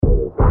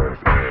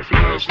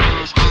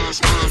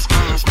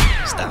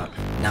Stop.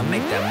 Now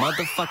make that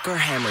motherfucker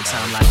hammer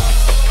time like.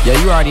 Yo,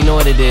 you already know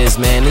what it is,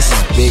 man. This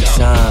is Big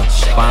Sean,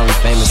 finally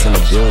famous in the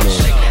building.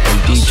 From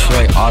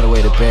Detroit all the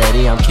way to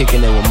Paris, I'm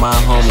kicking it with my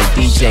homie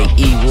DJ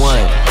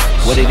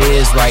E1. What it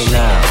is right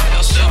now,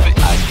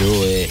 I do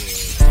it.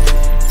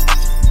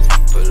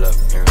 Pull up,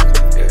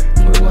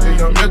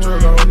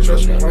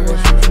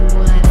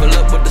 pull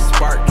up with the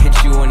spark, hit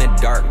you in the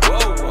dark.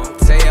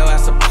 Tear your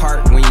ass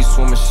apart when you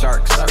swim with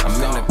sharks.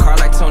 I'm in the car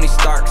like Tony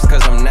Stark's,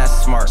 cause I'm that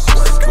smart.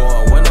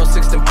 Going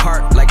 106 in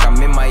Park like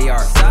I'm in my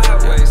yard.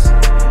 Sideways.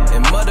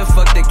 And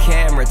motherfuck the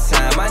camera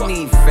time. I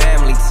need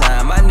family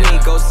time. I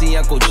need go see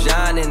Uncle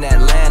John in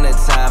Atlanta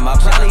time. I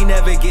probably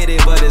never get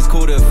it, but it's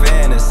cool to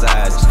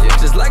fantasize.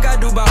 Just like I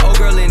do by old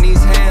girl in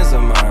these hands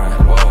of mine.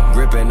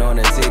 Gripping on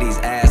the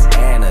titties, ass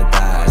and the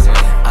thighs.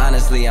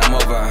 Honestly, I'm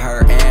over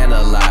her,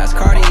 analyze.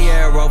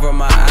 Cartier over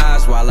my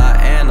eyes while I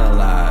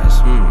analyze.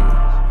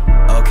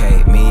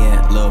 Okay, me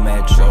and Lil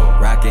Metro,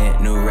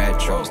 rockin' new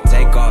retros.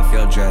 Take off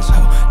your dress,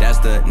 ho, that's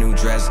the new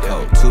dress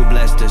code. Too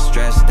blessed to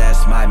stress,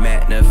 that's my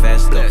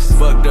manifesto.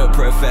 Fuck the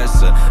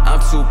professor, I'm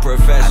too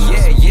professional. I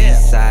know some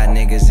east side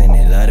niggas and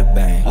they love to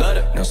bang.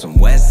 Know some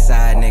west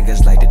side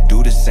niggas like to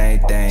do the same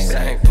thing.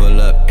 Like pull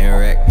up and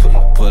wreck,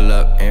 pull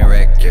up and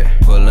wreck, yeah.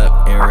 Pull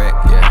up and wreck,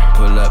 yeah.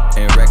 Pull up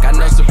and wreck. I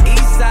know some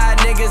east side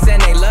niggas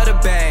and they love to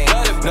bang.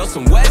 Know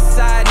some west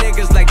side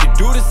niggas like to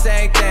do the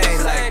same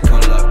thing. Like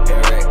pull up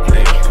and wreck,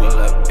 yeah. Pull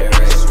up and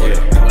wreck, yeah.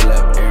 Pull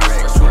up and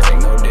wreck.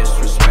 Take no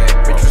disrespect,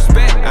 bitch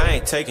respect. I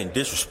ain't taking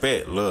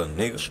disrespect, little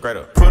nigga. Straight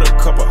up, put a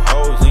couple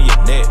hoes in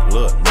your neck,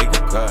 little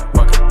nigga. God,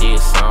 fucking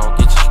this song,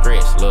 get you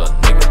stretched, little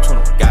nigga.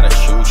 Got a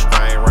shoe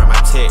string around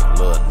my tech,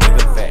 little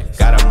nigga. Fact,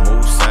 got a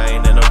move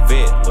sign and a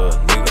vet, little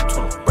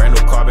nigga. Brand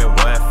new carbon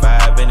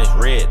 1.5 and it's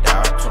red,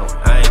 dog.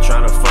 I ain't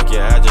tryna fuck you,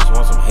 I just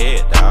want some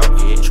head, dog.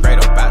 Straight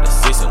up out the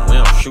 6 and we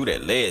don't shoot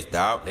at legs,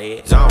 dog.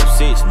 Zone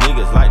 6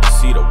 niggas like to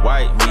see the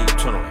white meat.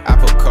 I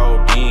put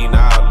codeine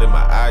all in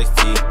my iced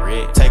tea.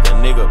 Take a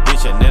nigga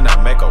bitch and then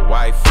I make a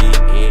wifey.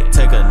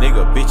 Take a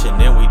nigga bitch and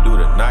then we do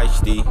the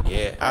nicety.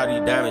 All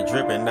these diamonds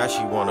dripping, now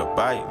she wanna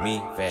bite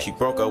me. She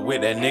broke up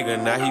with that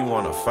nigga, now he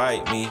wanna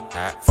fight me.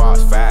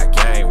 False 5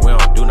 gang, we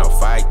don't do no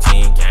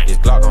fighting. This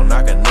Glock gon'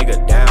 knock a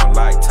nigga down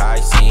like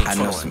Tyson. I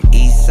know some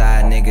east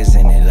side niggas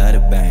and they love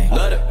to bang.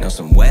 Know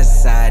some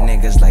west side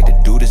niggas like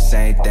to do the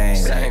same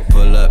thing. Like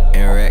pull up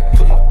and wreck,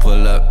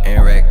 pull up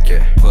and wreck,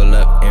 yeah. Pull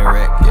up and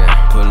wreck,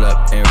 yeah. Pull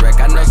up and wreck.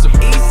 I know some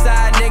east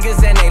side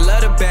niggas and they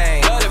love to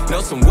bang.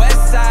 Know some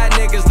west side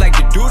niggas like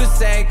to do the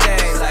same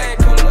thing. Like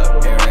pull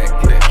up and wreck,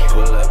 yeah.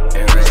 Pull up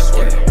and wreck,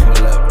 yeah.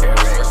 Pull up and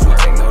wreck.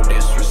 Take no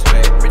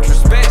disrespect, bitch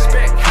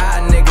respect.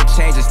 High nigga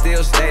change and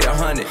still stayed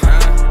 100.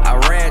 I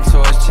ran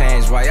towards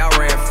change while y'all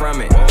ran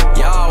from it.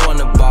 Y'all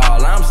wanna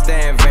ball, I'm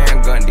staying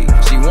Van Gundy.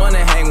 She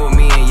wanna hang with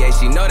me and yeah,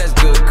 she know that's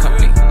good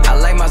company. I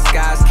like my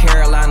skies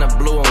Carolina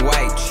blue and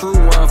white. True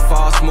one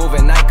false move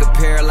and night could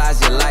paralyze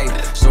your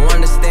life. So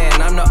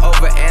understand I'm the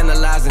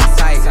overanalyzing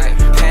type.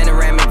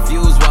 Panoramic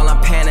views while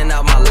I'm panning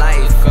out my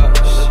life.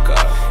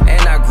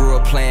 And I grew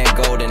up playing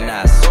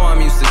GoldenEye, so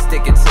I'm used to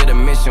sticking to the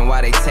mission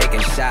while they taking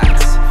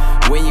shots.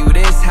 When you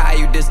this high,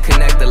 you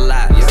disconnect a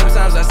lot.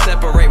 Sometimes I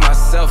separate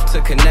myself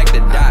to connect the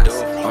dots.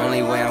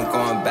 Only way I'm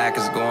going back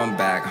is going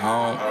back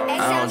home.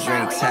 I don't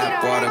drink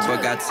tap water,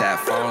 but got tap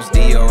phones.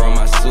 Dior on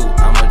my suit,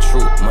 I'm a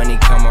troop. Money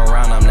come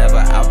around, I'm never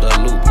out the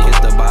loop. Kiss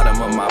the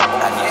bottom of my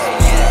boot.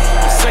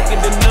 I'm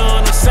second to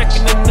none, I'm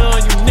second to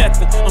none, you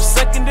nothing. I'm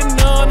second to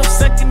none, I'm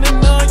second to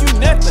none, you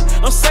nothing.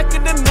 I'm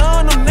second to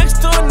none, I'm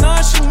next to a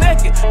none, she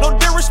naked. No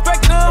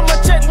disrespect, none, my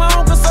check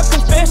long, cause a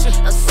confession.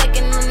 I'm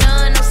second to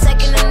none, I'm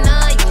second to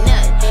none, you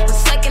nothing. I'm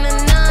second to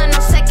none,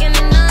 I'm second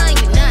to none,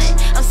 you nothing.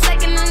 I'm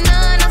second to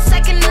none, I'm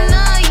second to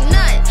none, you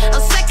nothing.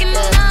 I'm second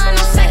to none,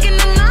 I'm second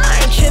to none.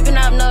 I ain't tripping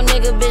off no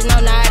nigga, bitch, no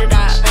not at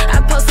all. I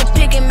post a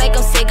pic and make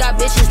them sick, got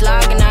bitches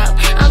logging out.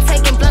 I'm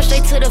taking blood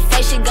straight to the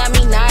face, she got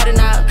me nodding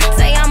out.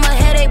 Say I'm a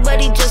headache, but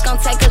he just gon'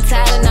 take a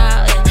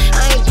Tylenol.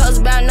 I ain't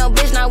post about no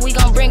bitch, now we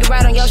gon' bring it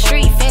right on your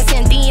street. Fancy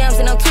and DMs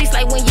and them tweets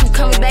like when you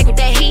coming back with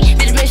that heat.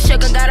 Bitch been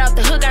shook, I got off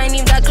the hook, I ain't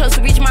even got close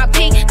to reach my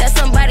peak. That's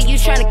somebody you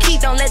tryna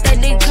keep, don't let that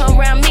nigga come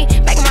around me.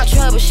 Back in my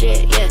trouble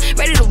shit, yeah.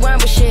 Ready to run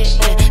with shit,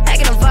 yeah. Back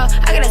in the vault,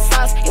 I got that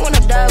sauce, you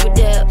wanna double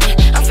dip,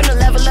 yeah. I'm finna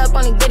level up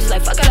on these bitches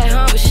like fuck all that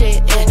humble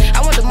shit, yeah.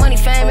 I want the money,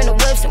 fame, and the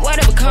whips and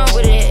whatever come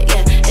with it,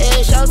 yeah.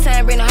 It's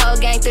showtime, bring the whole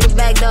gang through the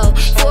back door.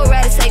 Full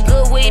ride to say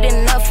good weed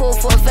and enough food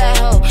for a fat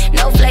hoe.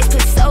 No flex,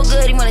 pussy so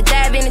good, he wanna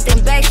dive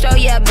anything backstroke,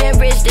 yeah. I been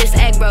rich, this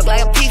act broke,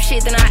 like a peep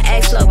shit, then I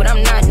act slow, but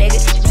I'm not,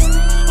 nigga.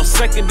 I'm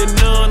second to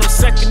none, I'm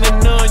second to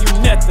none, you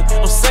nothing.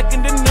 I'm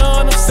second to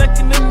none, I'm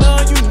second to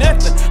none, you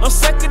nothing. I'm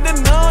second to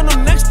none,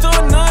 I'm next to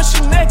a none, she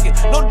naked.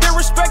 No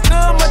disrespect,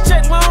 none, my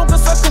check long,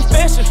 cause a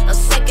confession. I'm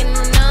second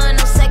to none,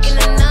 I'm second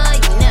to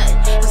none, you nothing.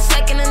 I'm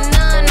second to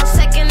none, I'm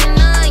second to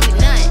none, you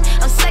nothing.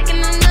 I'm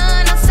second to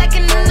none, I'm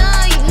second to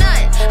none, you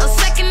nothing. I'm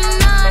second to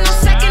none, I'm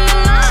second to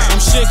none. I'm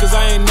shit cause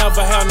I ain't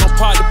never had no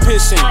part to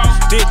piss in.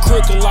 Dick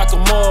crooked like a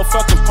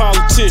motherfucking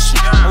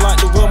politician. I like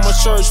to wear my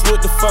shirts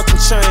with the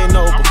fucking chain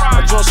open.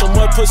 I drunk so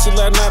much pussy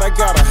last night, I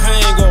got a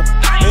hangover.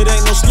 It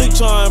ain't no sleep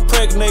till I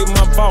impregnate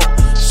my vault.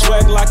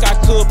 Swag like I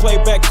could play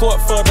back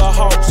court for the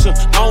Hawks. I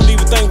don't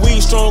even think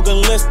we strong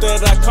unless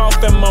that I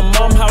cough. And my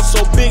mom house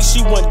so big,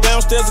 she went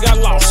downstairs,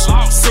 got lost.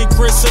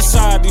 Secret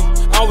society,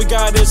 all we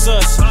got is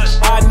us.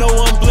 I know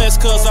I'm blessed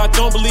cause I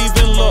don't believe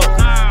in luck.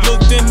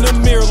 Looked in the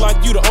mirror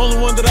like you the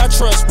only one that I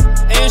trust.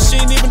 And she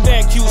ain't even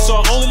that cute, so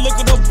I only look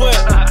at her butt.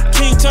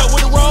 King Tut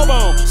with the robe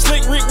on,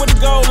 Slick Rick with the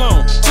gold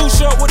on, Too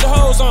Short with the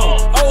hose on,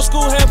 old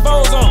school had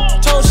bows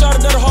on. Told Shawty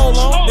that a hold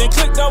on, then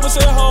clicked over and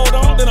said hold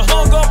on. Then I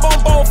hung up on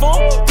both of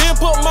them, then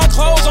put my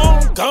clothes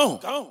on,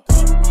 gone.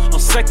 I'm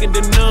second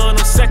to none,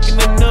 I'm second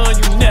to none,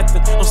 you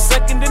nothing. I'm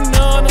second to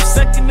none, I'm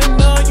second to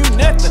none, you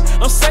nothing.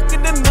 I'm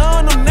second to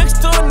none, I'm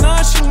next to a nun,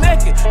 she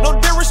naked. No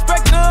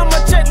disrespect, none, my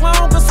check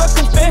long as a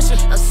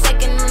confession. I'm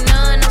second to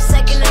none, I'm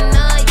second to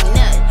none, you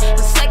nothing.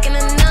 I'm second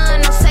to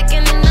none, I'm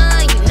second to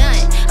none, you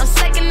nothing. I'm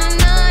second to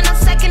none, I'm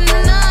second to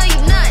none,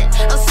 you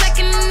nothing. I'm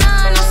second to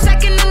none, I'm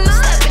second to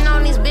none. Stepping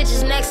on these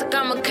bitches next like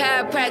I'm a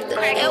chiropractor.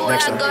 Everywhere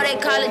I go, they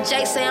call it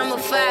Jake, say I'm a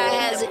fire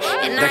hazard.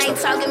 And I ain't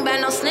talking about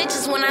no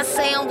snitches when I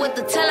say I'm with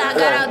the teller. I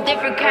got all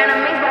different kind of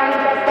mix.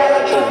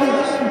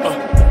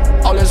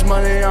 All this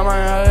money, I might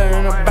have it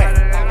in the bank.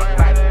 You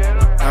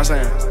know what I'm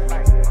saying?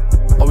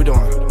 What we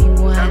doing?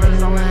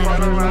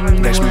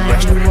 Dexter.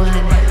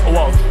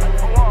 Whoa.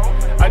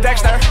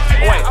 Dexter,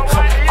 wait.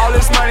 All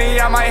this money,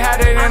 I might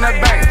have it in the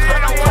bank.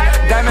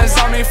 Diamonds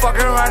on me, fuck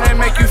around and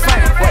make you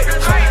faint. Wait.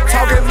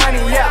 Talking money,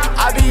 yeah,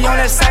 I be on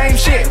that same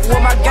shit. With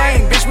my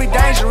gang, bitch, we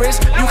dangerous.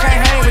 You can't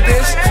hang with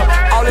this.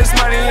 All this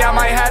money, I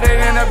might have it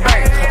in the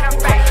bank.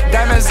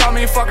 Diamonds on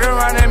me, fuck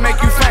around and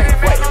make you faint.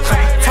 Wait.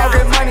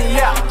 Talking money,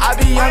 yeah, I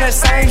be on that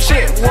same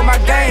shit. With my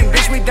gang,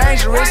 bitch, we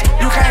dangerous.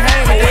 You can't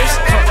hang with this.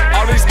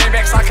 All these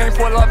Maybachs, I can't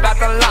pull up at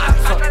the lot.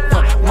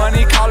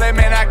 Money calling,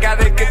 man, I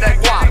gotta get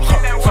that guap.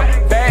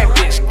 Bad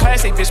bitch,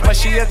 classy bitch, but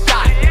she a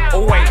thot.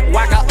 Oh wait,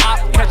 whack her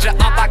up, catch her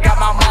up, I got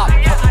my mop.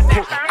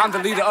 I'm the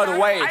leader of the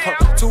wave.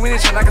 2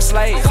 minutes and like a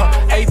slave.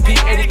 AP,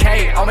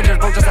 80K, I'ma just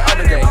broke just the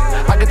other day.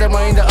 I get that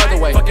money the other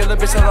way. Fuck your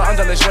little bitch on the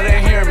underlist, you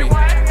didn't hear me.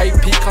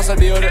 AP, cost a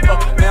building,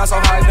 man, I'm so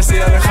high in the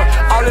ceiling.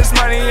 All this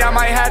money, I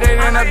might have it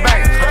in the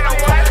bank.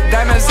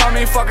 Diamonds on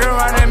me, fuck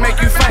around and make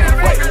you faint.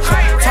 Wait,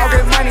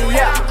 talking money,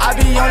 yeah, I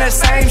be on that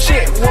same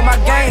shit. With my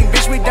gang,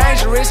 bitch, we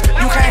dangerous.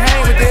 You can't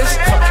hang with this.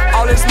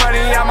 All this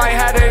money, I might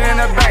have it in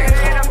the bank.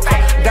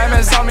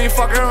 Diamonds on me,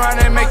 fuck around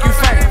and make you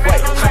faint.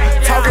 Wait,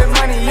 talking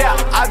money, yeah,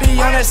 I be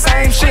on that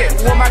same shit.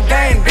 With my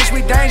gang, bitch,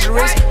 we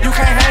dangerous. You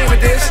can't hang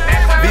with this.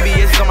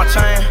 BBS is on my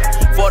chain,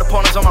 40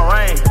 pointers on my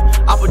ring.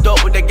 I put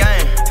dope with that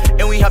game,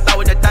 and we hopped out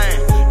with that thing.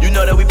 You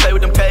know that we play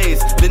with them K's.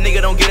 The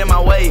nigga don't get in my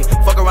way.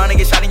 Fuck around and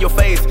get shot in your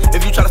face.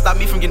 If you try to stop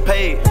me from getting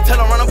paid, tell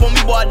him run up on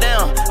me, boy,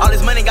 down. All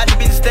this money got you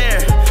busy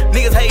staring.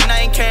 Niggas hating,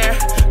 I ain't caring.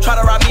 Try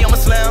to rob me, I'ma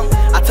slam.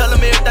 I tell them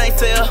everything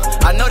sell.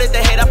 I know that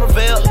they hate, I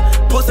prevail.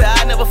 Pussy,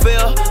 I never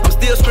fail. I'm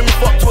still screaming,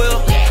 fuck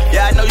 12.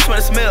 Yeah, I know you smell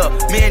the smell.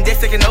 Me and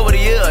Dex taking over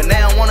the year.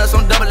 Now I want us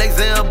on double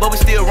XL, but we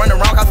still running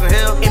around causing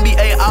hell.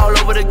 NBA all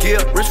over the gear.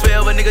 Rich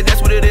forever, nigga,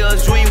 that's what it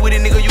is. You ain't with it,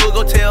 nigga, you will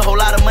go tell. Whole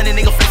lot of money,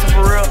 nigga, flexing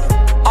for real.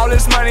 All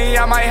this money,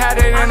 I might have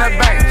it in the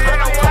bank.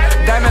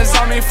 Diamonds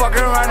on me, fuck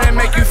around and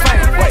make you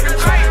faint. Wait,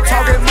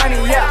 talking money,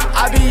 yeah,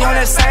 I be on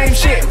that same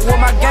shit. With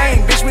my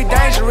gang, bitch, we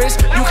dangerous.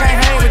 You can't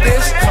hang with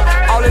this.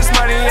 All this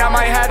money, I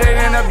might have it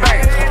in the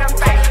bank.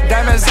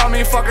 Diamonds on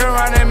me, fuck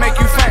around and make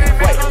you faint.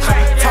 Wait,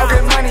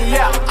 talking money,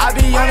 yeah, I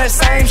be on that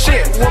same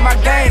shit. With my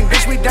gang,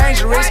 bitch, we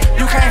dangerous.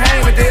 You can't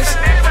hang with this.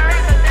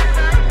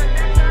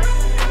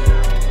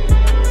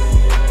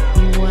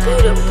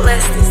 Buddha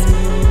bless this.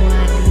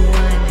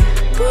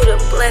 Buddha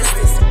bless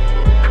this.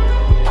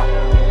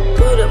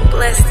 Buddha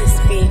bless this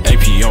beat.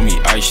 AP on me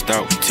iced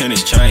out,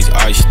 tennis chains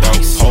iced out.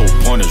 Whole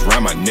pointers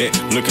round my neck,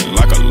 looking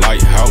like a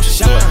lighthouse.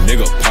 Little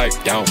nigga pipe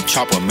down,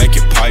 chopper make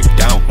it pipe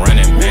down.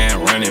 Running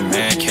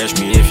man, catch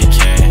me if you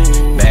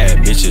can. Bad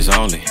bitches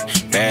only,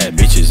 bad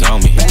bitches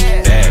on me.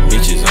 Bad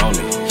bitches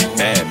only,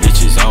 bad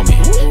bitches on me.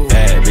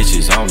 Bad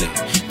bitches only,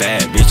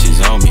 bad bitches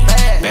on me.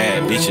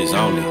 Bad bitches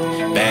only,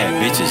 bad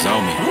bitches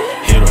on me.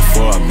 Hit her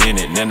for a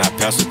minute, then I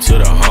pass her to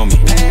the homie.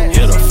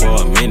 Hit her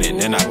for a minute,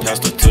 then I pass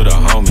her to the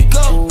homie.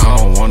 I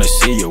don't wanna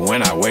see you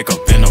when I wake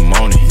up in the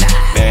morning.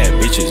 Bad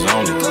bitches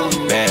only,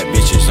 bad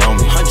bitches on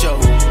me. HUNCHO,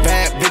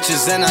 bad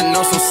bitches and I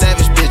know some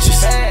savage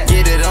bitches.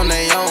 Get it on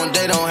their own,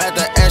 they don't have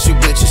to ask you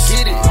bitches.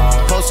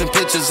 Posting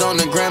pictures on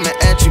the gram and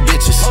at you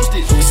bitches.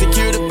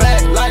 Secure the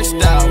bag,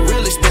 lifestyle,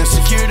 real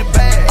expensive. Secure the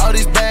bag, all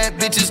these bad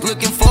bitches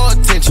looking for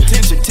attention.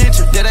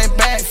 That ain't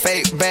bad,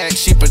 fake bag,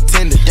 she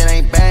pretending. That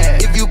ain't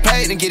bad. If you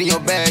paid and get in your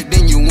bag,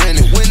 then you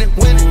winning.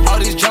 All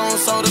these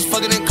Jones sodas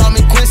fucking and call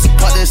me Quincy.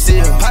 Pop that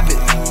seal, pop it,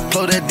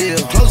 close that deal,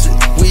 close it.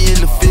 We in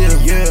the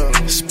field,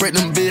 yeah. Spread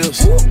them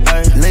bills,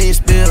 lay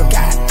spill,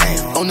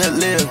 goddamn, on that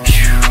lip.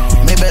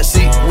 Maybach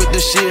seat with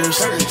the shears,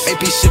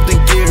 AP shifting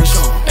gears.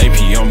 AP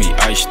on me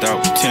iced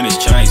out. Tennis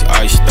chains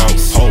iced out.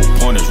 Whole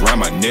pointers round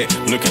my neck,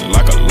 looking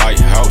like a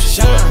lighthouse.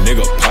 Little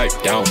nigga pipe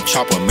down,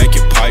 chopper make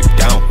it pipe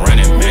down.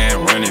 Running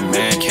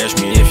man, catch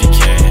me if you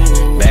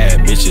can. Bad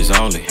bitches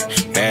only,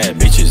 bad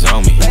bitches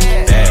on me.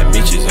 Bad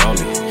bitches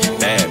only,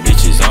 bad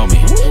bitches on me.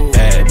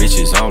 Bad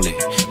bitches only,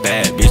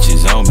 bad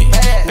bitches on me.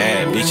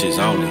 Bad bitches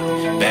only,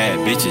 bad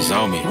bitches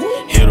on me.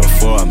 Hit her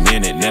for a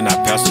minute, then I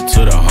passed her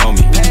to the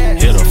homie.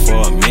 Hit her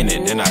for a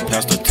minute, then I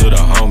passed her to the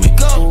homie.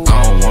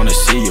 I don't wanna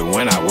see you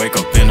when I wake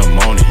up in the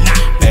morning.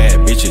 Bad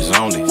bitches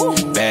only,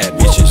 bad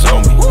bitches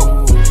on me.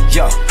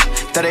 Yo,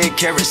 38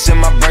 carats in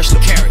my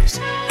bracelet.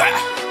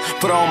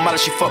 Put on Molly,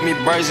 she fuck me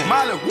brazen.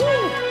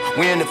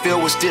 We in the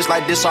field with sticks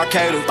like this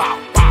arcade.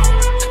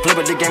 Flip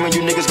at the game and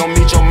you niggas gon'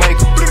 meet your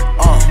maker.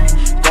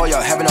 Go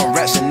y'all having no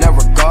rats in that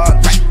regard.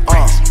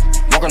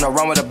 Walking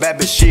around with a bad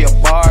bitch, she a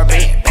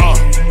Barbie.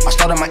 I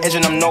started my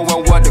engine, I'm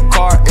nowhere where the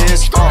car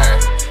is.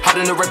 Hot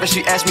in the rap and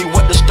she asked me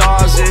what the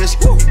stars is.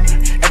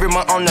 Every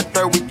month on the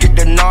 3rd we get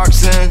the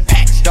narcs in.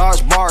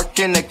 Dogs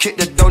barking, the kick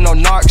the door, no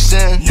narcs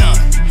in.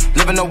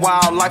 Living a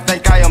wild life,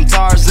 think I am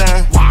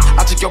Tarzan.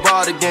 I took your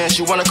broad again,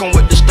 she wanna come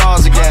with the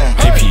stars again.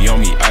 AP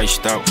on me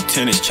iced out,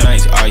 tennis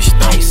chains iced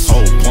out.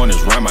 Whole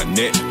pointers round my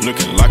neck,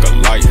 looking like a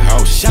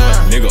lighthouse.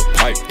 Little nigga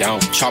pipe down,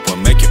 chopper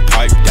make it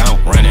pipe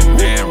down.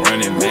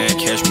 Running man,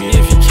 catch me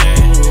if you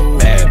can.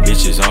 Bad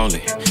bitches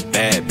only,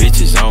 bad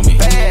bitches on me.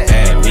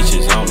 Bad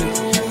bitches only,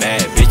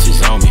 bad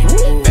bitches on me.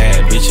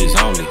 Bad bitches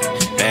only,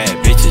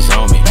 bad bitches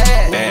on me.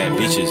 Bad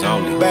bitches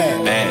only,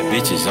 bad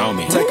bitches on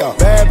me. Take out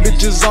bad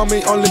bitches on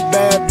me, only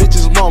bad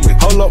bitches want me.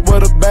 Hold up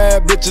with the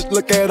bad bitches,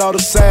 look at all the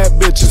sad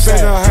bitches.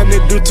 Say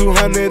 100, do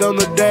 200 on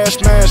the dash,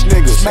 smash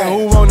niggas. Man,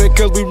 who want it?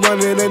 Cause we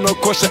running, ain't no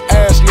question,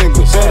 ass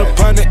niggas. Better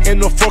pun it in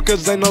no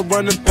focus, ain't no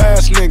running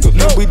past niggas.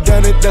 Know we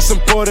done it, that's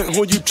important.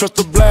 Who you trust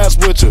to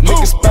blast with you?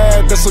 Niggas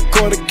bad, that's a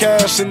quarter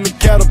cash in the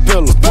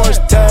Caterpillar. Punch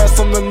task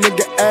on the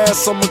nigga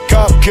ass, I'm a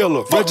cop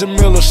killer. Reggie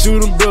Miller,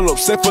 shoot him, bill up.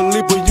 Say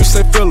Felipe, you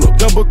say Phillip.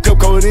 Double cup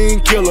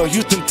codeine killer.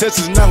 Houston,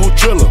 Texas, now who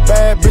triller?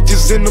 Bad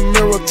bitches in the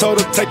mirror, told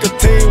her take a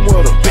team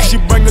with her. If she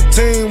bring a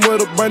team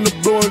with her, bring the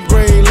blue and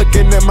green.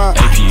 Looking at my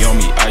AP on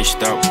me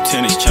iced out,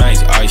 tennis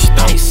chains iced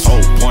out.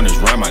 Whole pointers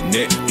round my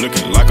neck,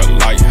 looking like a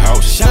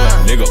lighthouse.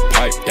 Little nigga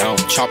pipe down,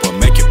 chopper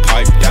make it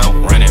pipe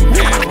down. Running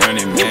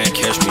man,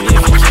 catch me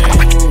if you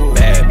can.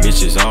 Bad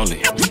bitches only,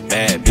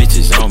 bad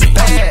bitches on me.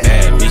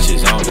 Bad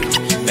bitches only,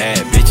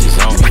 bad bitches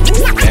on me.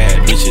 Bad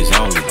bitches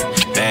only,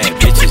 bad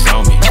bitches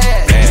on me.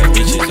 Bad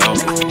bitches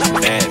only,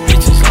 bad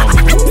bitches on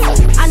me.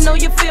 I know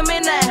you feel me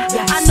now,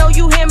 I know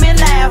you hear me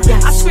loud.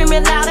 I scream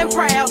it loud and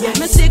proud,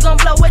 Missy gon'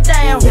 blow it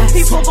down.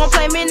 People gon'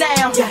 play me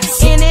now,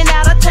 in and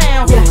out of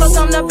town. Cause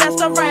I'm the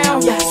best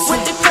around,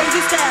 with the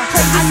crazy style.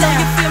 I know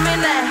you feel me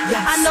now,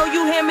 I know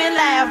you hear me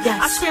loud.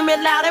 I scream it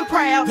loud and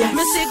proud,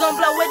 Missy gon'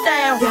 blow it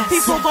down.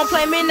 People gon'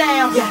 play me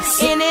now,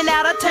 in and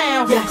out of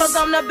town. Cause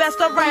I'm the best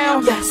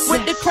around,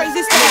 with the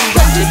crazy style.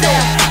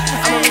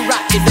 I'ma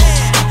re-rock the dope,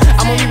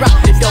 I'ma re-rock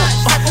the dope,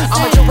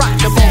 I'ma just rock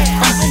the boat.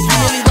 You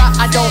really rock,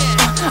 I don't.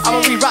 I'ma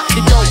re-rock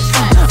the dope,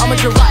 I'ma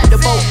just rock the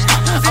boat,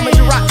 I'ma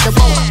just rock the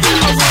boat.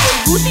 I'm with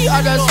Gucci,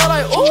 I got so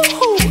like ooh,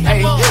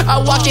 ayy.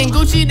 I walk in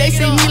Gucci, they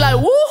see me like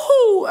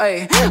woohoo,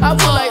 ayy. I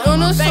put like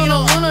una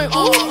sona, una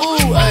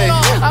ooh, ayy.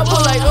 I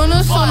put like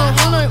una sona,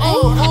 una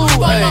ooh,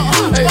 ayy.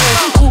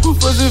 Ooh,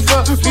 fuzzy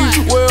fat, beach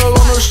well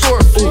on the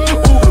short. Ooh,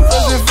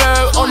 fuzzy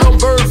fat on the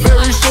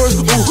Burberry shorts.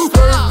 Ooh,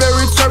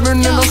 Burberry turban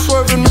and I'm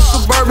swerving the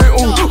Suburban.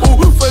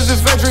 Ooh, fuzzy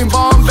fat drink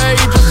Bombay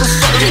just a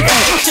certain.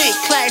 Click,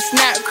 clack,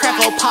 snap,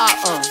 crackle, pop.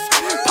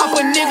 Pop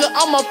a nigga,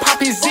 I'ma pop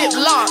his zip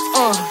lock.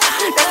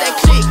 That's that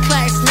click,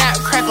 clack, snap,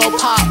 crackle,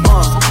 pop.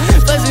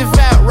 Fuzzy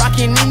fat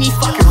rockin' any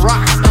fucking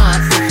rocks. I'ma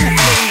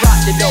re-rock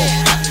the dope,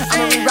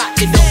 I'ma re-rock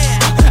the dope,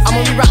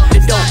 I'ma re-rock the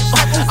dope,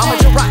 I'ma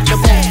just rock the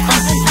boat.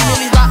 You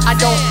really rock, I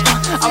don't.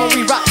 I'ma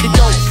re-rock the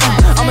dope,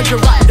 I'ma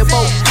just rock the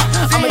boat,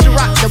 I'ma just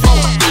rock the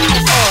boat.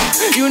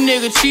 You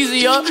nigga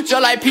cheesy up,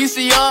 just like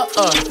pizza up.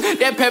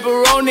 That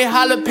pepperoni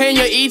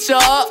jalapeno eat ya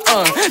up.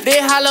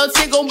 That hollow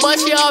tick gon'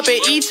 bust you up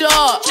and eat ya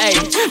up. Ayy,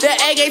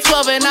 that egg ain't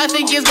 12 and I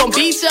think it's gon'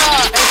 beat ya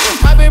up.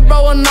 My big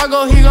bro a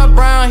narco, he got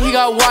brown, he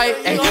got white.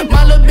 Ayy,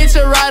 my little bitch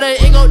a rider,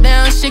 it go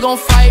down, she gon'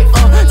 fight.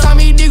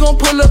 Tommy D gon'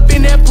 pull up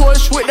in that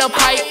Porsche with the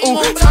pipe.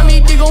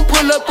 Tommy D gon'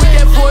 pull up with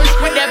that Porsche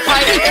with that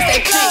pipe. That's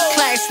that click,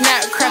 clack,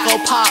 snap, crackle,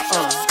 pop.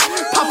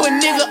 Pop a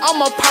nigga,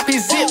 I'ma pop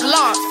his zip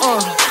lock.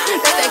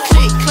 That's that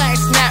click, clack,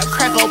 snap,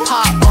 crackle,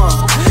 pop.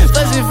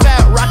 Fuzzy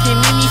fat rockin'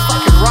 any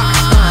fucking rocks.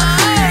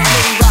 I'ma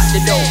re-rock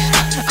the dope,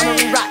 I'ma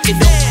re-rock the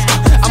dope,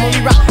 I'ma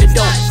re-rock the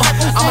dope,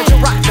 I'ma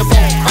just rock the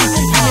boat.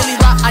 You really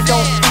rock, I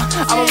don't.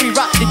 I'ma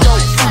re-rock the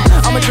dope,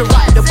 I'ma just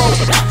rock the boat,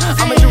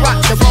 I'ma just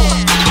rock the boat.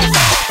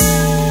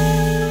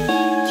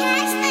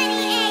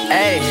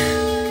 Hey,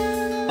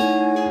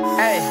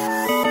 hey,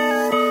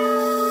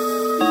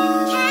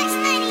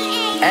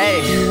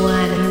 hey,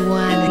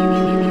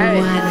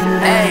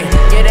 hey,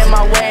 get in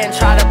my way and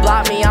try to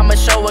block me, I'ma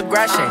show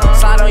aggression.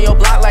 Slide on your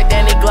block like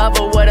Danny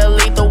Glover with a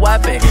lethal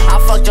weapon. I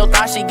fucked your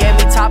thought, she gave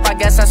me top, I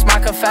guess that's my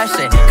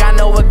confession. Got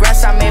no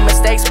regrets, I made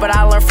mistakes, but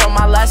I learned from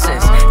my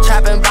lessons.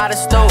 Trapping by the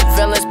stoop.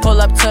 Villains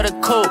pull up to the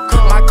coupe.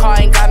 My car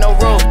ain't got no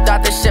roof.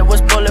 Thought this shit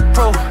was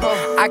bulletproof.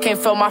 I can't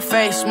feel my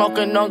face,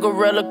 smoking on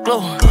Gorilla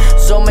Glue.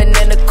 Zooming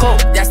in the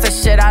coupe, that's the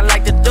shit I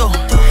like to do.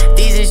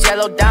 These is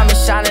yellow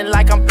diamonds shining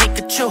like I'm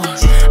Pikachu.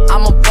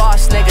 I'm a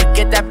boss, nigga,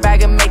 get that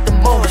bag and make the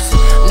moves.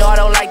 No, I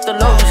don't like to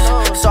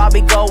lose, so I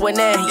be going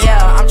in,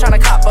 yeah. I'm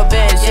tryna cop a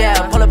Benz, yeah.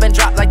 Pull up and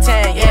drop like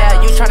 10,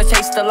 yeah. You tryna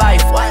chase the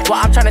life, well,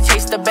 I'm tryna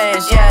chase the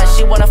Benz, yeah.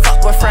 She wanna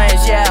fuck with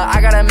friends, yeah.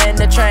 I got 'em in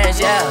the trends,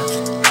 yeah.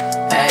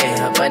 Hey,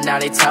 but now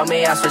they tell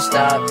me I switched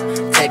up.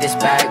 Take this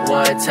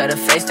backwood to the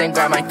face, then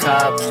grab my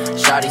cup.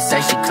 Shawty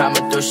say she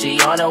coming through, she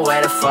on her way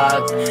to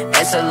fuck.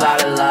 It's a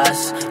lot of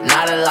lust,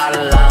 not a lot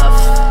of love.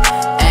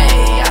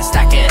 Hey, I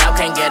stack it up,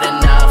 can't get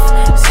enough.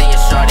 See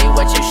your shorty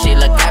with you, she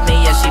look at me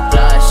and she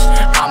blush.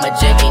 I'm a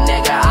jiggy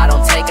nigga, I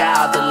don't take her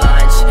out to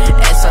lunch.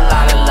 It's a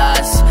lot of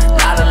lust,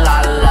 not a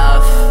lot of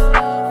love.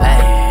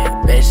 Hey,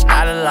 bitch,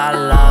 not a lot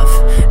of love.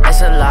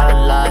 It's a lot of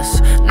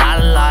lust, not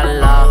a lot of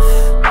love.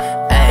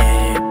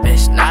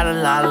 Not a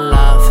lot of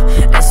love,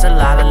 it's a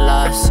lot of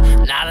lust,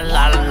 not a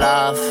lot of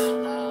love.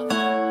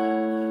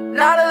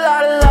 Not a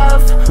lot of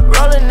love,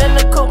 rolling in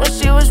the coupe when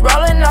she was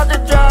rolling out the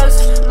drugs.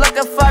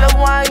 Looking for the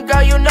one,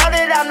 girl, you know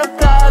that I'm the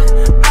plug.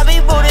 I be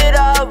booted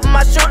up,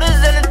 my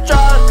shooters in the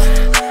truck.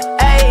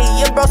 Ayy,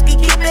 your broski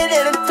keep it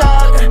in the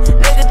tug.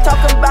 Nigga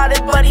talking about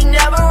it, but he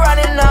never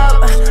running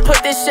up.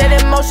 Put this shit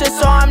in motion,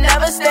 so I'm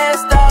never staying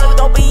stuck.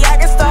 Don't be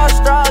acting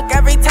starstruck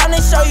every time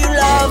they show you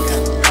love.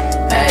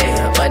 Hey,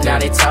 but now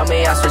they tell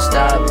me I switched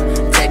up.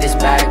 Take this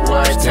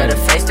backwood to the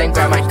face, then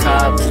grab my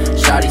cup.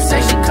 Shawty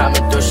say she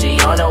coming through, she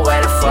on her way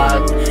to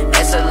fuck.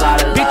 It's a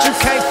lot of love. Bitch, you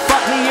can't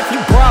fuck me if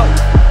you broke.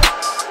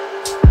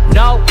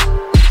 No.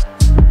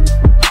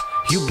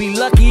 You be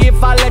lucky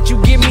if I let you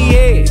give me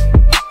head.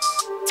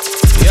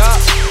 Yeah.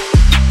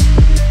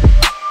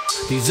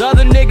 These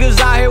other niggas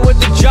out here with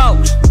the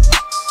jokes.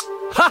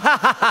 Ha ha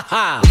ha ha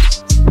ha.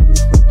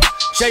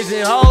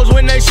 Chasing hoes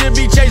when they should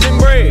be chasing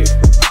bread.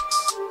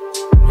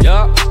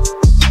 Yeah.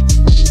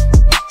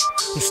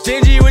 I'm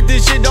stingy with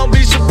this shit, don't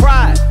be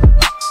surprised.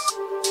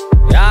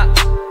 Yeah.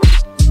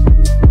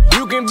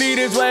 You can be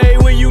this way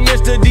when you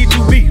Mr.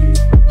 D2B.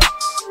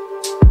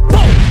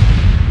 Boom.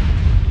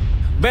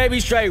 Baby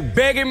straight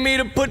begging me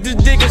to put this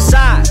dick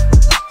aside.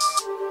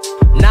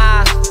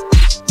 Nah.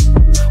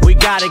 We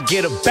gotta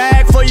get a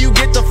bag before you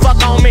get the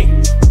fuck on me.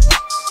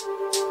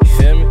 You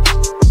feel me?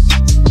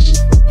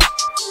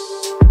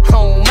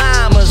 Oh,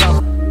 mamas, I'm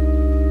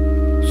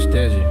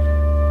stingy.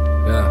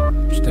 Yeah,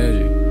 I'm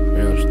stingy.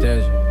 Yeah, I'm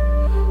stingy.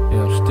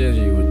 Yeah, I'm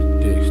stingy with the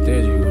dick,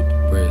 stingy with the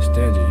bread,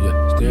 stingy, yeah,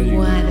 stingy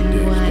with the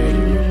dick,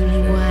 stingy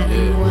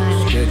with the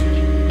shit.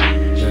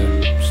 Yeah,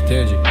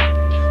 stingy. Yeah,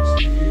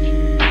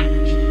 I'm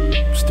stingy.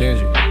 I'm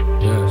stingy.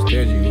 Yeah,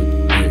 stingy with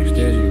the dick,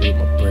 stingy with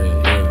my bread,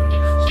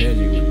 yeah,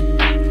 stingy with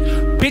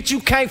the. Bitch, you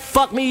can't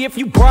fuck me if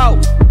you broke.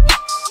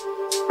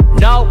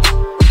 No.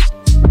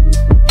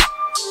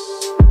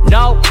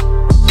 No.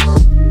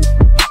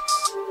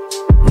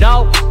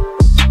 No.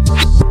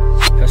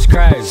 That's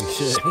crazy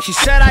shit. She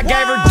said I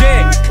gave her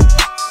dick.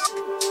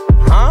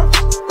 Huh?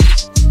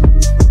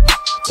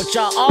 But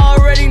y'all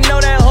already know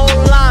that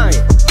whole line.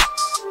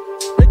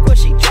 Look what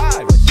she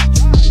driving.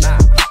 Nah.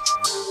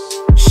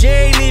 She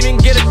ain't even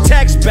get a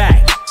text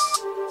back.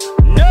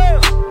 No.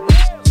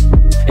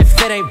 If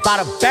it ain't about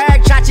a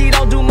bag, Chachi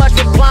don't do much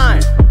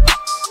replying.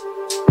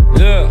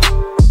 Yeah.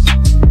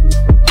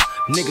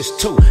 Niggas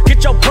too.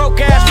 Get your broke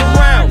ass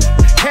around.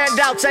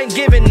 Handouts ain't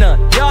giving none.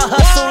 Y'all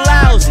hustle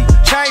lousy.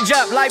 Change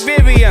up like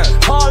Vivian.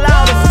 All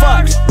out of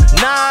fucks.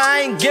 Nah,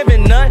 I ain't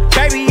giving none.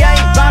 Baby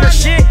ain't bout her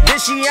shit, then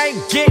she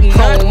ain't getting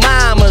none. Oh,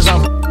 mamas,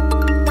 I'm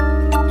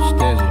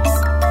stingy.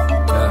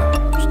 Yeah,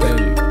 I'm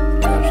stingy.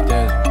 Yeah, I'm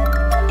stingy.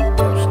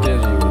 Yeah, I'm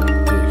stingy with the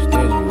dick,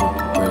 stingy with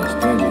the bread,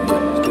 stingy,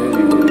 yeah,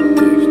 stingy with the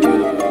dick,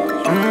 stingy.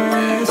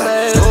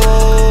 Say,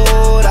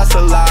 ooh, that's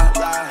a lot.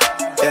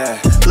 Yeah,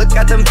 look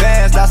at them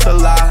bands, that's a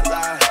lot.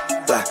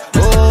 Like,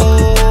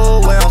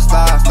 ooh, we don't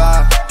stop.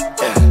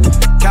 Yeah,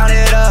 count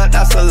it up,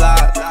 that's a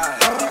lot.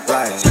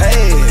 Like,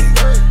 hey,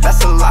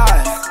 that's a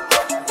lot.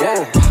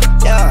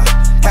 Yeah,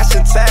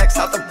 cashing tax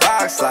out the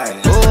box. Like,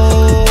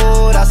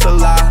 ooh, that's a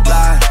lot.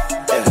 Yeah,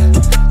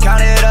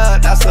 count it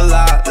up, that's a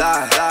lot.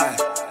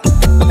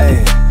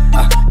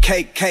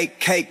 Hey,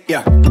 cake,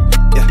 yeah.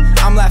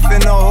 I'm laughing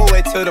the whole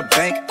way to the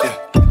bank.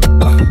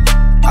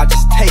 Yeah, I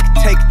just take.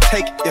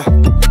 Yeah,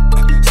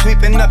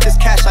 sweeping up this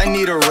cash, I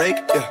need a rake.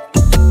 Yeah.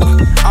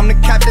 I'm the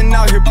captain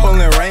out here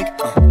pulling rank.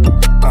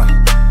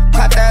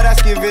 Clap that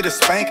ass, give it a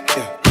spank.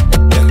 Yeah.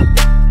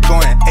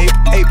 Going ape.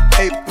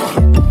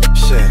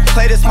 Shit.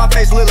 Play this, my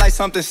face look like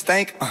something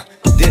stank.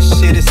 This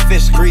shit is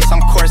fish grease.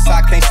 I'm course,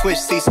 I can't switch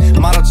seats.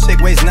 Model chick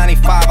weighs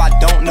 95. I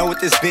don't know what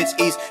this bitch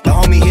eats. The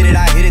homie hit it,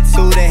 I hit it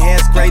too. The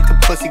hair's great, the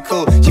pussy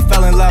cool. She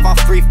fell in love on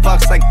 3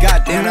 fucks. Like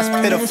goddamn, that's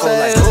pitiful.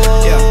 Like,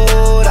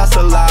 ooh, that's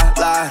a lot.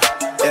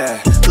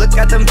 Yeah, look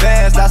at them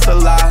bands, that's a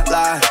lot.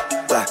 Like,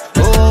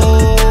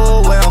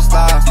 ooh, we don't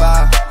stop.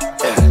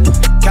 Yeah,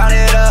 count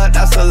it up,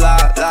 that's a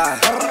lot.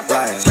 Like,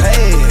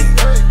 hey,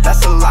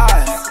 that's a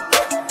lot.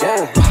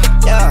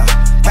 Yeah,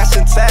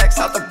 cashing tax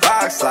out the box.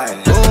 box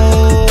like,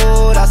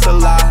 ooh, that's a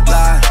lot,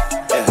 lie.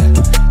 Yeah,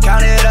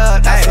 count it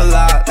up, that's a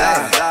lot,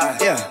 lie.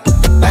 Yeah,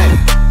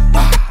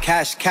 hey,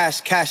 cash,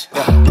 cash, cash.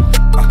 Yeah.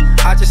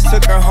 I just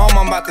took her home,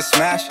 I'm about to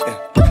smash. Yeah,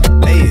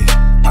 hey,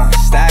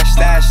 stash,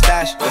 stash,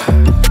 stash.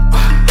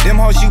 Yeah. Them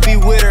hoes you be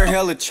with her,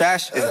 hella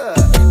trash. Yeah.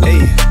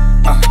 Hey,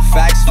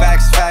 facts,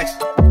 facts, facts.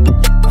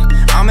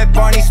 I'm at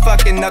Barney's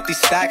fucking up these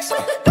stacks.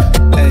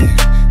 Hey,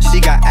 she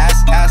got ass,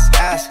 ass,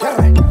 ass.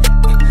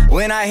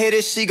 When I hit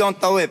it, she gon'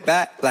 throw it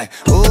back like,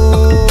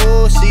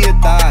 ooh, she a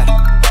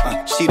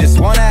thot. She just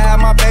wanna have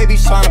my baby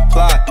tryna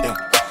plot. Yeah.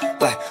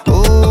 Like,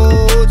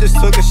 ooh, just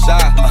took a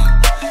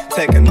shot.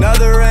 Take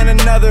another and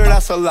another,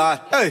 that's a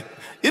lot. Hey,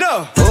 you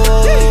know,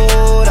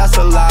 ooh, that's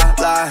a lot,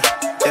 lie.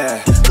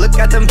 Yeah, look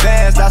at them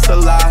bands, that's a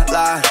lot,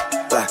 lie.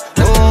 Like,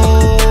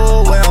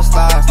 ooh, we don't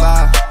stop,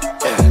 stop.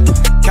 Yeah,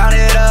 count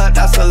it up,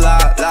 that's a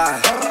lot, lie.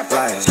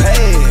 Like,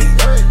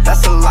 hey,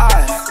 that's a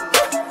lot.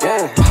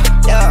 Whoa,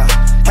 yeah,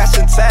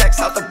 cashing checks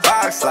out the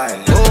box, like,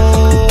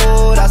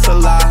 ooh, that's a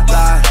lot,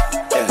 lie.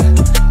 Yeah,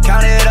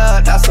 count it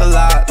up, that's a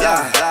lot,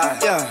 lie.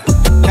 Yeah,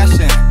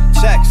 cashing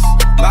checks,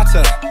 about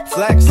to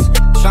flex,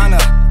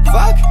 tryna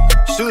fuck,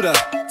 shoot a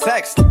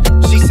text.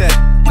 She said,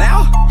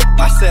 now?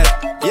 I said,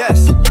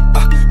 yes.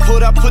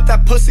 Put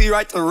that pussy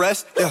right to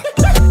rest. Yeah.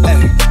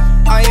 Ay,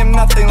 I am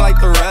nothing like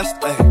the rest.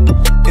 Ay,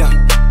 yeah.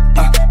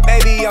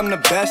 Baby, I'm the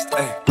best.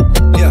 Ay,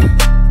 yeah.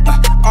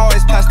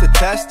 Always pass the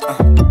test.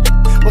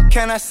 What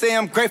can I say?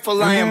 I'm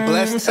grateful, I am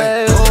blessed.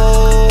 Ay,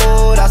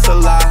 ooh, that's a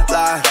lot,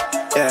 lie.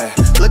 Yeah.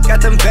 Look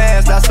at them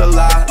bands, that's a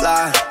lot,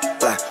 lie.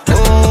 Like,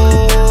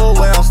 ooh,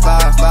 we don't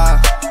stop,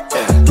 stop.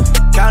 Yeah.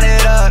 Count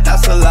it up,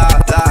 that's a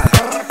lot, lie.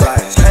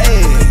 Like,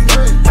 hey,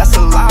 that's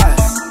a lot.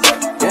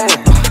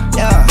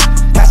 Yeah,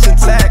 cashing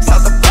checks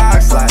out the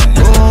box like,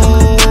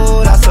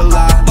 ooh, that's a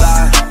lot,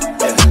 lie.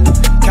 Yeah,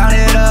 count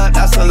it up,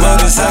 that's a lot.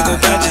 Motorcycle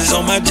patches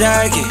on my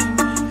jacket,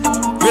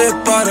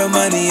 rip all the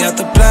money out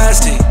the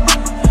plastic,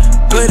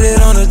 put it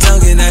on her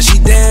tongue and now she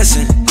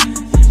dancing.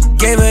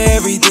 Gave her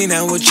everything,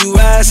 now what you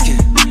asking?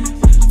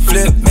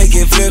 Flip, make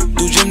it flip,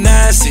 do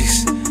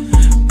gymnastics.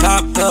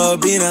 Pop her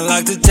bean,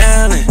 unlock the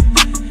talent.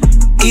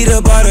 Eat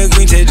up all the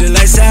green, taste it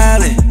like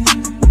salad.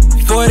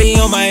 40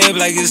 on my hip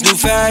like it's new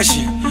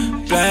fashion.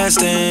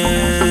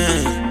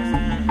 Blasting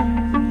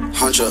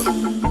HUNCHO,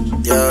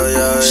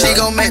 yeah. She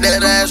gon' make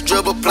that ass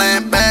dribble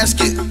playing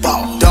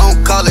basketball.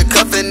 Don't call it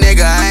cuffin',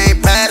 nigga, I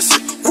ain't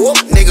passing.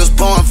 Niggas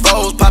pouring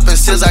foes, popping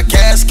scissor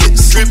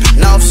caskets. Drippin'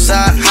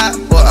 Northside hot,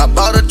 boy, I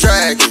bought a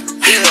dragon.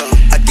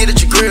 Yeah, I get at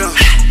your grill.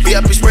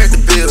 VIP spread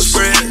the bills.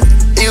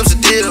 M's a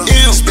deal.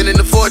 Spinning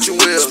the fortune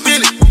wheel.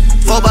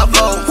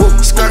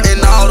 4x4,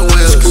 skirting all the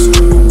wheels.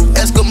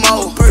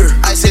 Eskimo,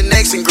 ice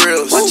necks and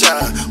grills.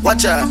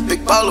 Watch out,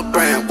 big baller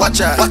brand. Watch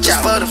out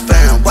for the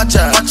fam. Watch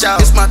out,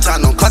 it's my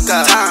time, don't clock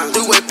out.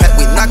 Three-way pack,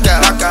 we knock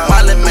out.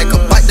 Miley make a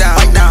bite down.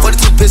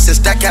 42 pieces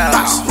stack out.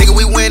 Nigga,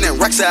 we winning,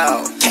 racks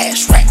out.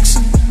 Cash racks.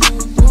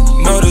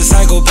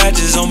 Motorcycle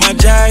patches on my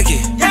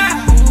jacket,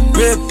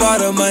 rip all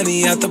the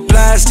money out the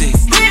plastic.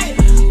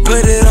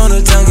 Put it on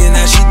her tongue and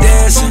now she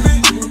dancing.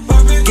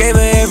 Gave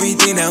her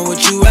everything, now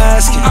what you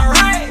asking?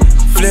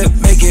 Flip,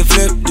 make it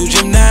flip, do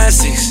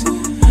gymnastics.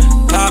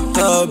 Pop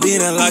her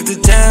bean, unlock the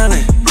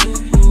talent.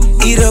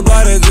 Eat up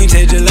all the green,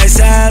 taste it like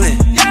salad.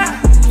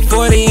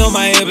 40 on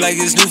my hip like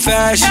it's new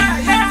fashion.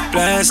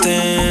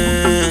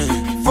 Blasting.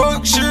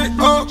 Fuck shit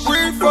up,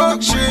 we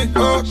fuck shit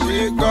up.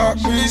 We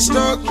got me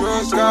stuck,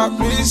 drugs got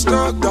me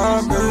stuck.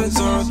 Diamonds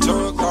on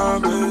top,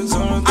 diamonds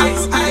on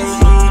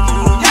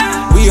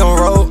top. We on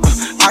road,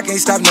 I can't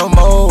stop no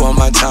more on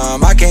my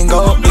time, I can't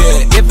go,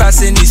 yeah. If I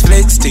send these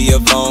flicks to your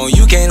phone,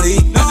 you can't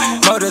leave.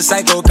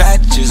 Motorcycle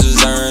patches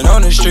was earned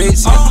on the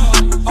streets.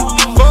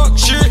 Fuck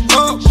shit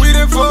up, we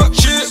done fuck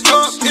shit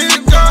up.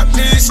 It got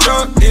me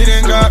stuck, it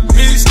ain't got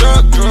me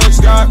stuck. Drugs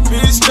got me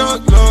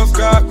stuck, love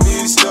got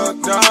me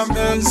stuck.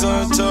 Diamonds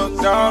on top,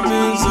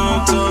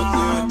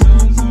 yeah.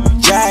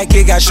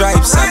 Jacket got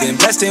stripes, I've been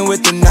blasting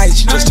with the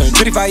nights. Just turned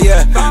 25,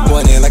 yeah,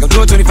 going in like I'm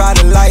doing 25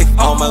 to life.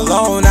 Home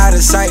alone, out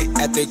of sight,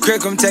 at the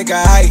crib, come take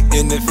a hike.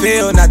 In the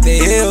field, not the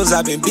hills,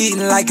 I've been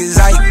beating like it's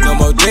height. No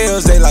more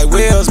deals, they like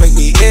wheels, make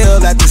me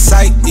ill at the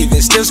sight.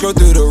 Even still scroll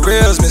through the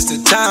reels, miss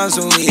the times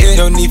when we hit.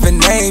 No need for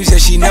names,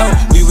 yeah, she know.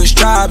 We was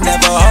tribe,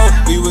 never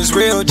hope. We was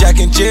real, Jack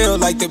and Jill,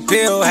 like the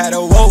pill, had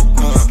a woke.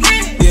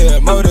 Yeah,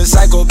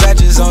 motorcycle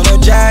patches on her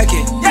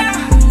jacket.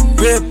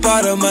 Rip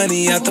all the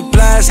money out the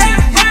plastic.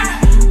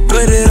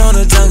 Put it on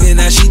her tongue and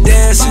now she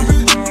dancing.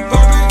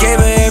 Gave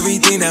her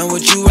everything, now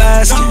what you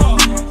asking?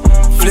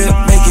 Flip,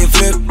 make it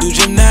flip, do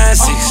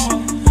gymnastics.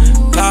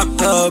 Pop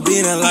her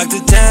bean, unlock the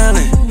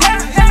talent.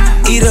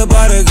 Eat up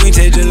all the green,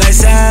 taste it like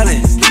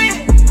salad.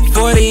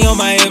 40 on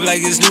my hip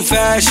like it's new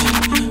fashion.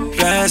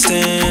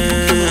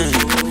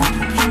 Blasting.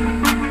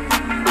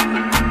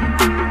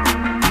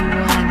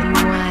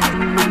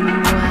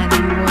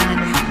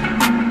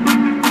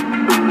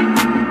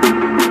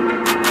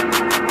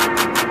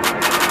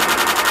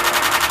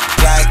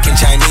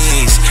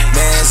 Chinese,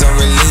 man's on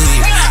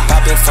relief.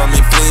 Pop it for me,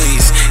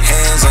 please.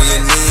 Hands on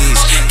your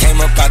knees.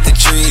 Came up out the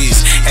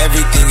trees,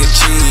 everything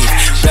achieved.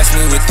 Bless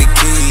me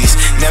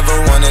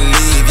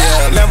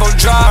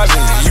driving,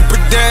 you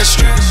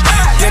pedestrian.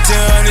 Yeah,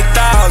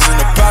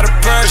 200,000 about a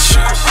pressure.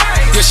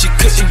 Yeah, she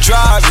couldn't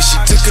drive it, she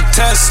took a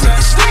Tesla.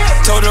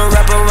 Told her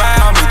wrap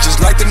around me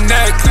just like the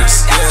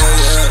necklace.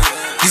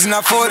 Yeah. These are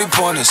not 40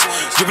 pointers,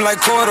 dripping like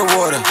quarter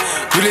water.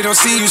 Really don't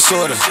see you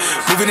sorta,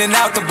 moving in and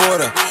out the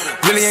border.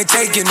 Really ain't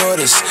taking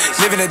orders,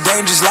 living a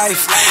dangerous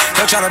life.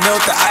 Hell trying to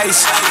melt the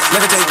ice,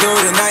 levitate through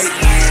the night.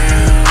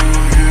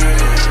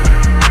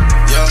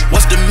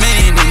 What's the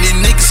meaning? These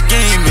niggas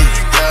scheming.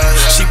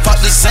 She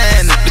popped the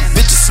sand, the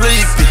bitch is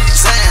sleeping.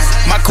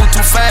 My crew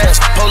too fast,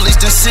 police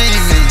done see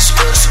me.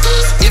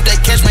 If they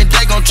catch me,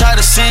 they gon' try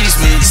to seize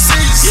me.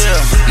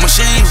 Yeah,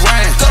 machine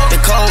ran, the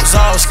codes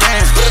all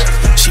scanned.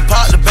 She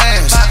popped the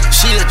bands,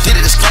 she did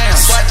it a scam.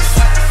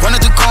 Running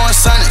through corn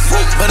sunny,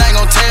 but I ain't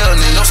gon' tell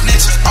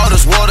niggas. All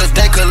this water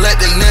they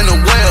collecting in the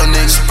well,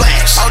 niggas.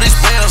 All these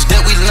bells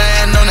that we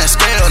land on that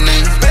scale,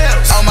 nigga.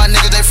 All my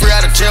niggas they free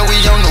out of jail, we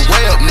on the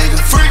way up, nigga.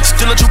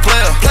 Still a true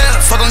player,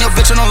 fuck on your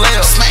bitch and no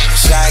layup.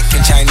 Black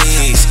and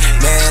Chinese,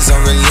 man's on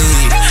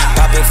relief.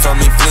 Pop it for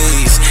me,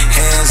 please.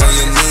 Hands on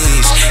your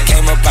knees.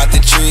 Came up out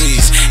the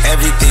trees,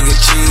 everything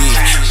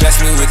achieved.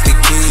 Bless me with the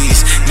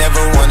keys,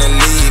 never wanna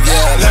leave.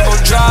 Yeah, level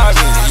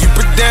driving, you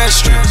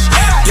pedestrian.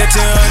 Yeah,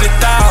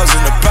 200,000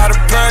 about a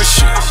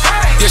pressure.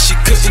 Yeah, she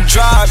couldn't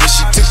drive it,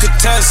 she took a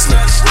Tesla.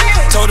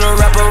 Told her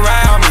wrap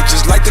around me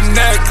just like the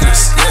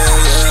necklace.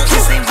 Yeah.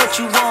 This ain't what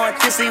you want,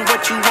 this ain't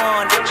what you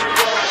want.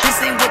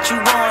 This ain't what you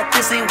want,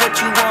 this ain't what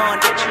you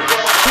want.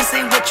 This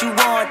ain't what you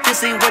want,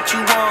 this ain't what you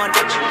want.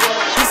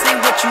 This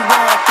ain't what you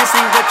want, this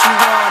ain't what you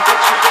want.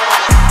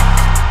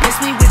 Miss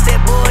me with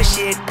that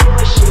bullshit.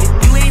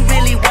 You ain't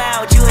really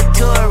wild, you a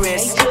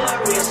tourist.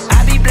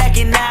 I be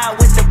blacking out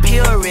with the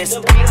purist.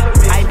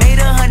 I made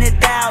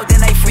 100,000,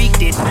 then I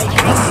freaked it.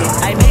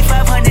 I made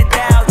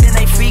 500,000, then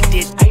I freaked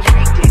it.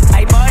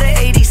 I bought an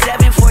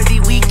 87 for the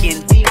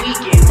weekend.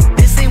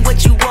 This ain't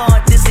what you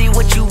want, this ain't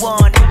what you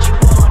want.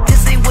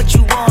 This ain't what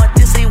you want,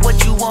 this ain't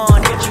what you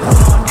want.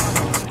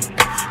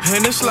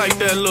 And it's like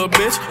that little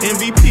bitch.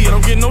 MVP, I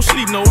don't get no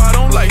sleep, no, I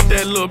don't like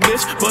that little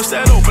bitch. Bust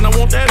that open, I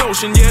want that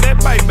ocean, yeah, that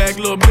bite back,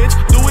 little bitch.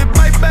 Do it,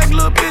 bite back,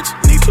 little bitch.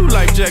 Need 2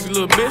 life jackets,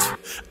 little bitch.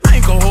 I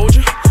ain't gon' hold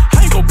you,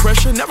 I ain't gon'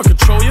 pressure, never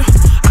control you.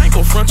 I ain't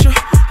gon' front you,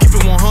 keep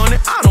it 100,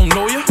 I don't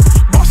know you.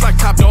 Boss like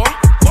Top Dog,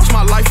 boss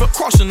my life up,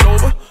 crossing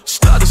over.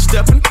 Stutter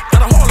stepping,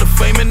 got a Hall of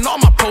Fame and all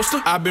my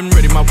poster. I've been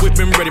ready, my whip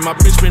been ready, my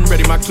bitch been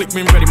ready, my click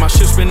been ready, my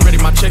shit's been ready,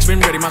 my checks been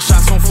ready, my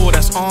shots on full,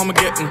 that's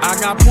Armageddon. I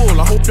got pull,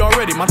 I hope y'all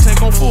ready, my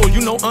tank on full,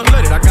 you know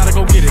unleaded. I gotta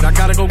go get it, I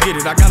gotta go get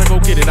it, I gotta go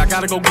get it, I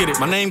gotta go get it.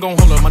 My name gon'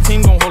 hold up, my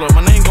team gon' hold up,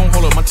 my name gon'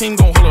 hold up, my team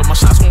gon' hold up, my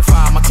shots gon'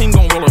 fire, my team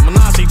gon' roll up,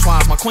 Menage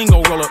twice, my queen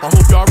gon' roll up. I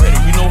hope y'all ready,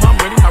 you know I'm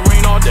ready, I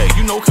rain all day,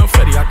 you know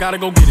confetti. I gotta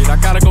go get it, I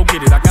gotta go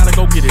get it, I gotta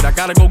go get it, I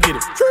gotta go get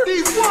it.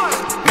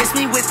 Miss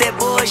me with that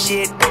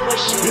bullshit.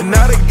 You're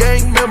not a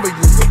gang member,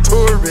 you're a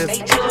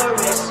tourist.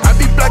 I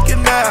be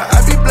blacking out, I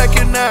be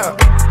blacking out.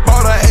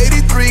 Bought a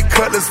 83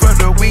 Cutlass for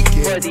the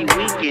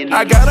weekend.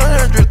 I got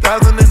 100,000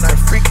 and I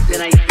freaked it.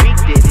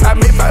 I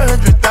made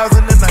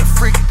 500,000 and I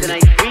freaked it.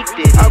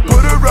 I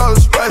put a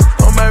Rolls Royce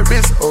on my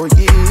wrist, oh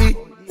yeah.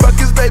 Fuck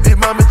his baby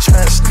mama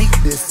tryna sneak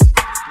this.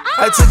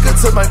 I took her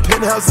to my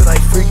penthouse and I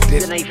freaked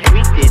it.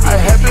 I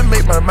haven't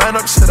made my mind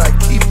up, should I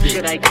keep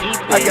it?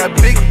 I got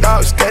big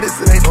dog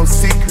status, it ain't no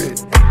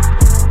secret.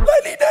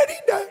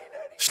 La-di-da-di-da,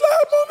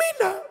 slide on me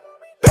now.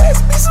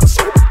 Pass me some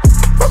syrup,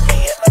 put me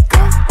in the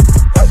car.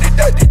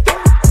 La-di-da-di-da,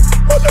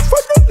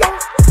 motherfucker law.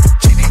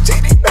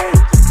 GD bang,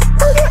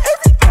 murder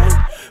everything.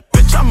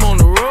 Bitch, I'm on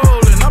the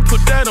roll and I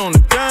put that on the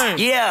game.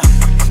 Yeah,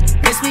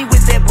 miss me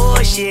with that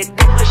bullshit.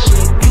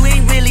 You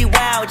ain't really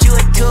wild, you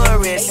a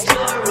tourist.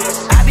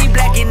 I be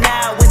blacking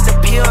out with the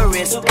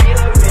purist.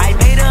 I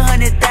made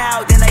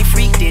 100,000, then I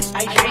freaked it.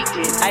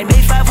 I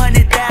made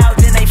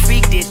 500,000, I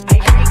freaked it.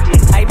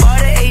 I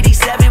bought an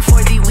 87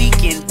 for the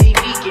weekend.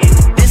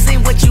 This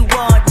ain't what you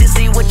want, this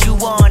ain't what you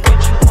want.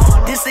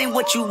 This ain't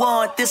what you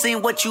want, this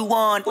ain't what you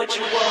want.